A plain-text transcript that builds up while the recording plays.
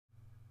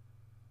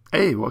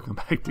Hey, welcome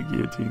back to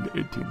Guillotine,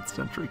 18th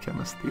Century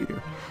Chemist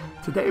Theater.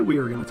 Today we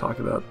are going to talk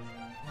about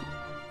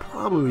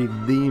probably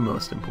the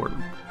most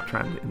important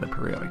trend in the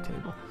periodic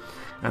table,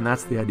 and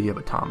that's the idea of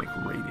atomic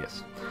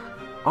radius.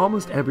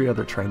 Almost every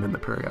other trend in the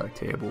periodic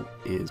table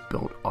is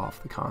built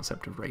off the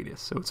concept of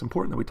radius, so it's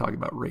important that we talk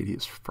about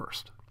radius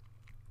first.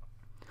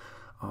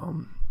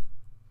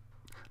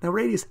 Now,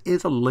 radius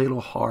is a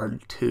little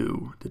hard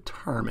to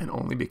determine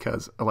only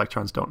because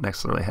electrons don't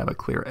necessarily have a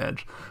clear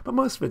edge, but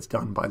most of it's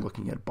done by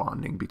looking at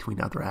bonding between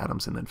other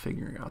atoms and then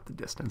figuring out the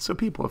distance. So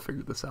people have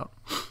figured this out.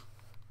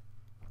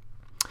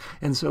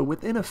 And so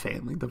within a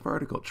family, the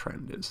vertical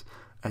trend is,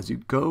 as you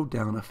go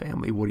down a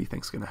family, what do you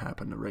think is going to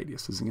happen to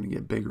radius? Is it going to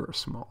get bigger or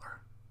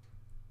smaller?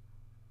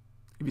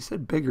 If you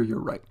said bigger, you're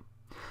right.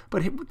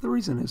 But the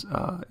reason is,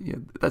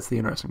 that's the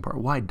interesting part.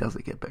 Why does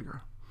it get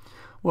bigger?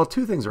 Well,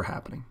 two things are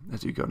happening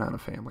as you go down a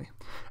family.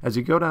 As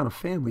you go down a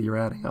family, you're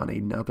adding on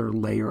another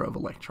layer of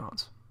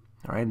electrons.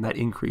 All right, and that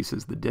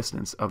increases the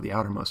distance of the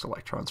outermost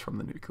electrons from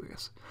the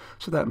nucleus.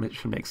 So that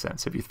should make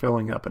sense. If you're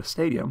filling up a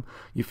stadium,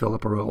 you fill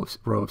up a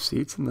row of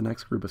seats, and the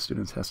next group of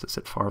students has to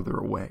sit farther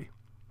away.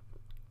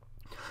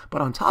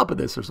 But on top of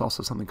this, there's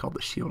also something called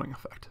the shielding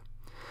effect.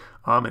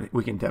 And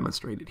we can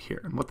demonstrate it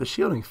here. And what the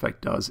shielding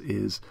effect does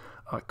is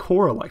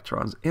core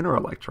electrons, inner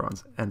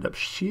electrons, end up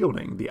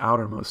shielding the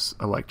outermost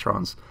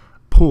electrons'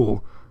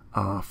 pull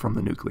from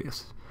the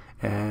nucleus.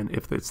 And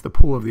if it's the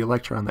pull of the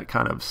electron that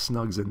kind of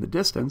snugs in the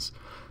distance,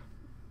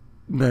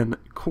 then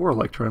core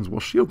electrons will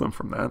shield them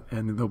from that,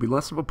 and there'll be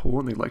less of a pull,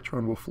 and the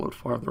electron will float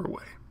farther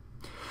away.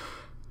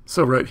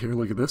 So right here,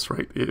 look at this,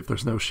 right? If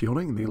there's no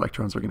shielding, the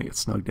electrons are going to get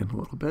snugged in a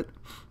little bit.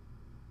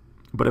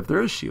 But if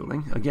there is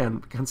shielding,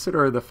 again,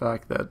 consider the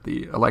fact that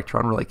the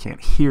electron really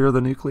can't hear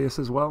the nucleus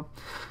as well,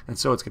 and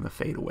so it's going to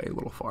fade away a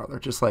little farther.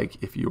 Just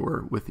like if you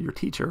were with your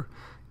teacher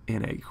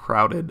in a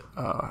crowded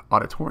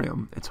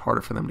auditorium, it's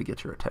harder for them to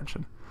get your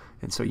attention.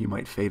 And so you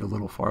might fade a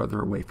little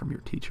farther away from your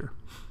teacher.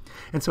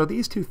 And so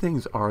these two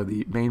things are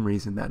the main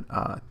reason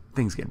that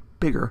things get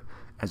bigger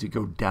as you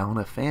go down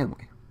a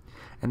family.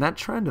 And that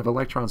trend of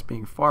electrons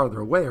being farther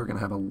away are going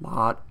to have a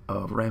lot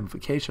of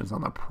ramifications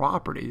on the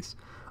properties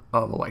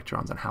of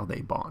electrons and how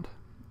they bond,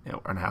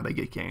 and how they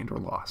get gained or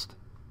lost.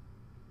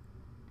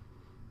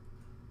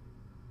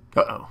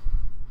 Uh-oh.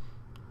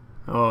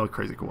 Oh,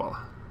 crazy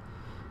koala.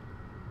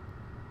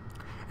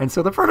 And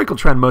so the vertical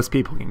trend most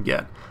people can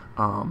get,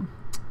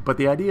 but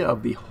the idea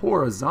of the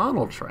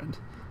horizontal trend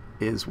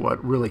is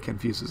what really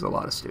confuses a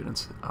lot of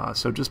students.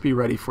 So just be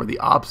ready for the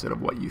opposite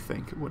of what you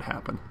think would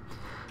happen.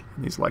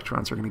 And these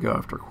electrons are going to go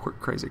after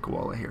crazy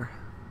koala here.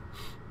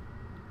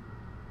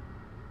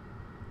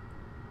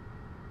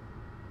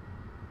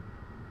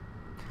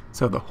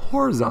 So the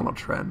horizontal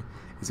trend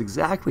is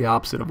exactly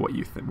opposite of what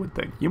you would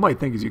think. You might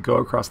think as you go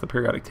across the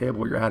periodic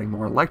table, you're adding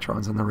more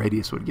electrons and the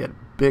radius would get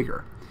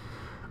bigger.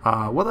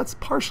 Well, that's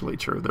partially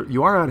true.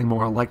 You are adding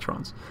more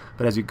electrons,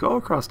 but as you go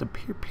across the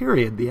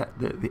period,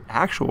 the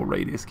actual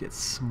radius gets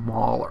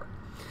smaller.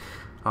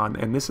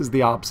 And this is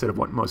the opposite of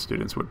what most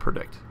students would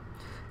predict.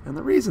 And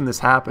the reason this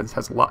happens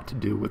has a lot to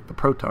do with the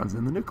protons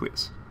in the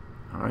nucleus.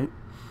 All right.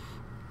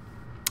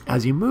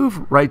 As you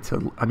move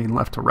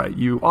left to right,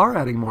 you are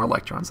adding more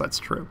electrons, that's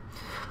true.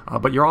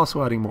 But you're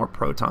also adding more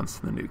protons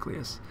to the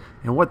nucleus.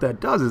 And what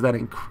that does is that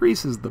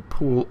increases the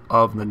pull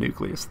of the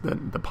nucleus,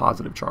 the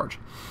positive charge.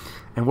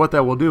 And what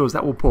that will do is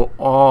that will pull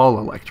all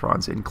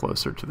electrons in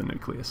closer to the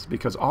nucleus,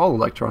 because all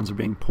electrons are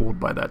being pulled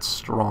by that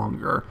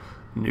stronger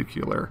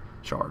nuclear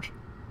charge.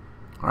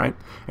 All right?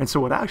 And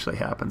so what actually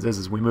happens is,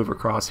 as we move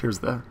across,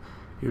 here's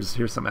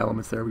some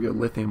elements there. We go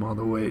lithium all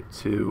the way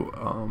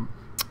to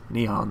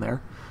neon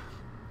there.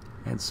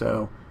 And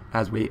so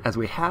as we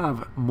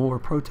have more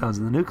protons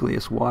in the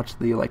nucleus, watch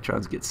the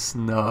electrons get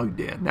snugged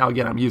in. Now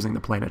again, I'm using the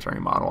planetary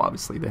model.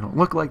 Obviously they don't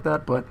look like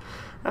that, but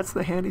that's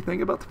the handy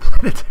thing about the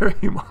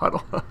planetary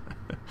model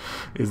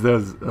is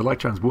those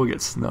electrons will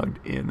get snugged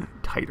in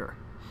tighter.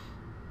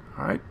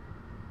 All right.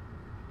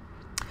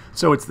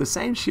 So it's the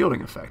same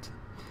shielding effect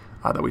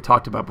that we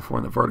talked about before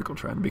in the vertical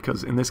trend,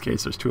 because in this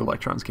case there's two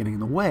electrons getting in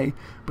the way,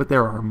 but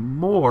there are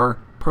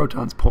more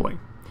protons pulling.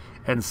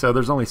 And so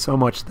there's only so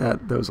much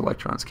that those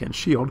electrons can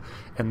shield,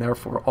 and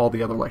therefore all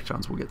the other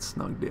electrons will get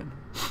snugged in.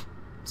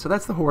 So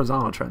that's the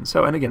horizontal trend.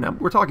 So, and again,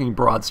 we're talking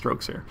broad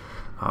strokes here.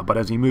 But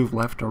as you move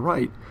left to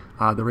right,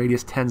 the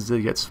radius tends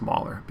to get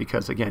smaller,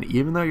 because again,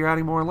 even though you're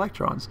adding more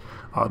electrons,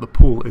 the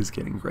pull is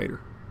getting greater.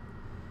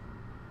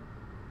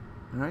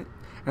 All right?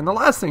 And the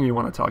last thing you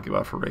want to talk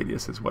about for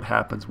radius is what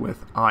happens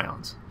with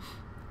ions.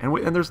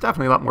 And there's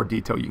definitely a lot more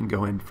detail you can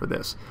go in for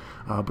this.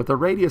 But the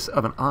radius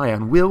of an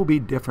ion will be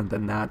different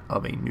than that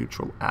of a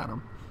neutral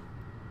atom.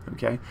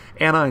 Okay?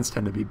 Anions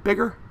tend to be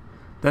bigger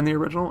than the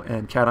original,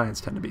 and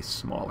cations tend to be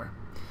smaller.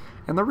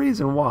 And the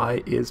reason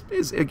why is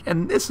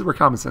and this is where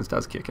common sense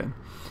does kick in.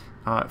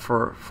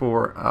 For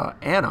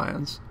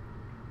anions,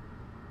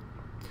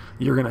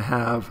 you're going to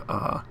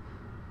have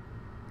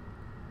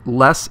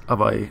less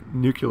of a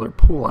nuclear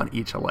pull on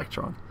each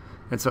electron.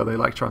 And so the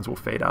electrons will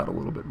fade out a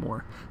little bit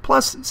more.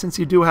 Plus, since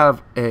you do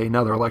have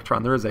another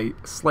electron, there is a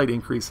slight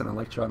increase in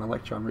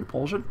electron-electron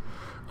repulsion.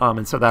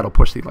 And so that'll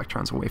push the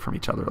electrons away from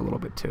each other a little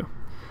bit too.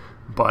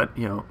 But,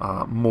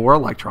 more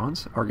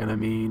electrons are going to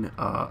mean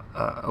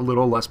a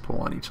little less pull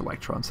on each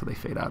electron, so they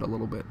fade out a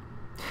little bit.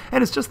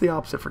 And it's just the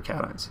opposite for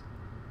cations.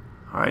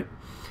 All right?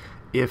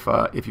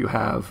 If you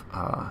have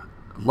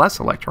less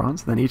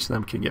electrons, then each of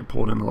them can get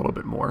pulled in a little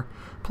bit more.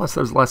 Plus,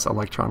 there's less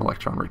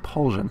electron-electron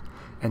repulsion,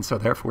 and so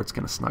therefore it's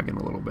going to snug in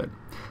a little bit.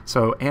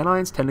 So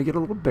anions tend to get a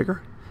little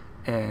bigger,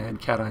 and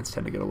cations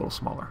tend to get a little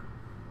smaller.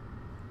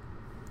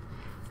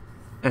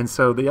 And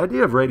so the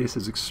idea of radius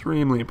is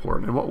extremely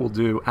important. And what we'll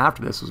do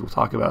after this is we'll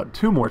talk about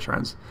two more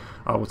trends.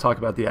 We'll talk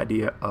about the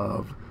idea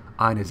of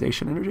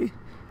ionization energy,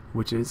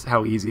 which is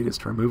how easy it is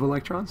to remove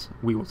electrons.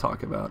 We will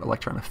talk about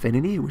electron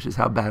affinity, which is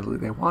how badly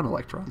they want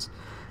electrons.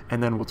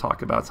 And then we'll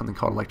talk about something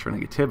called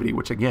electronegativity,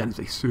 which again is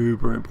a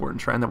super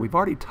important trend that we've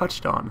already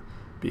touched on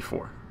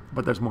before.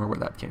 But there's more where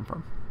that came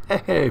from.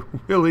 Hey,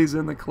 Willie's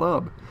in the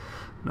club.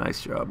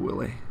 Nice job,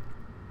 Willie.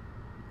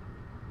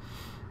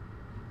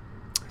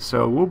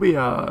 So we'll be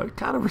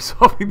kind of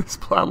resolving this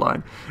plot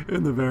line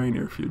in the very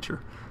near future.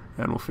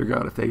 And we'll figure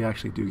out if they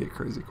actually do get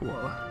crazy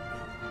koala.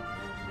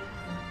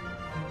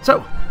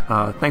 So,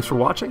 thanks for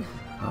watching.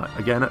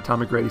 Again,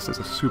 atomic radius is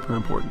a super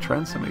important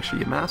trend, so make sure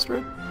you master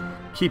it.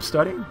 Keep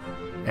studying,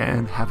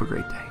 and have a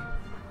great day.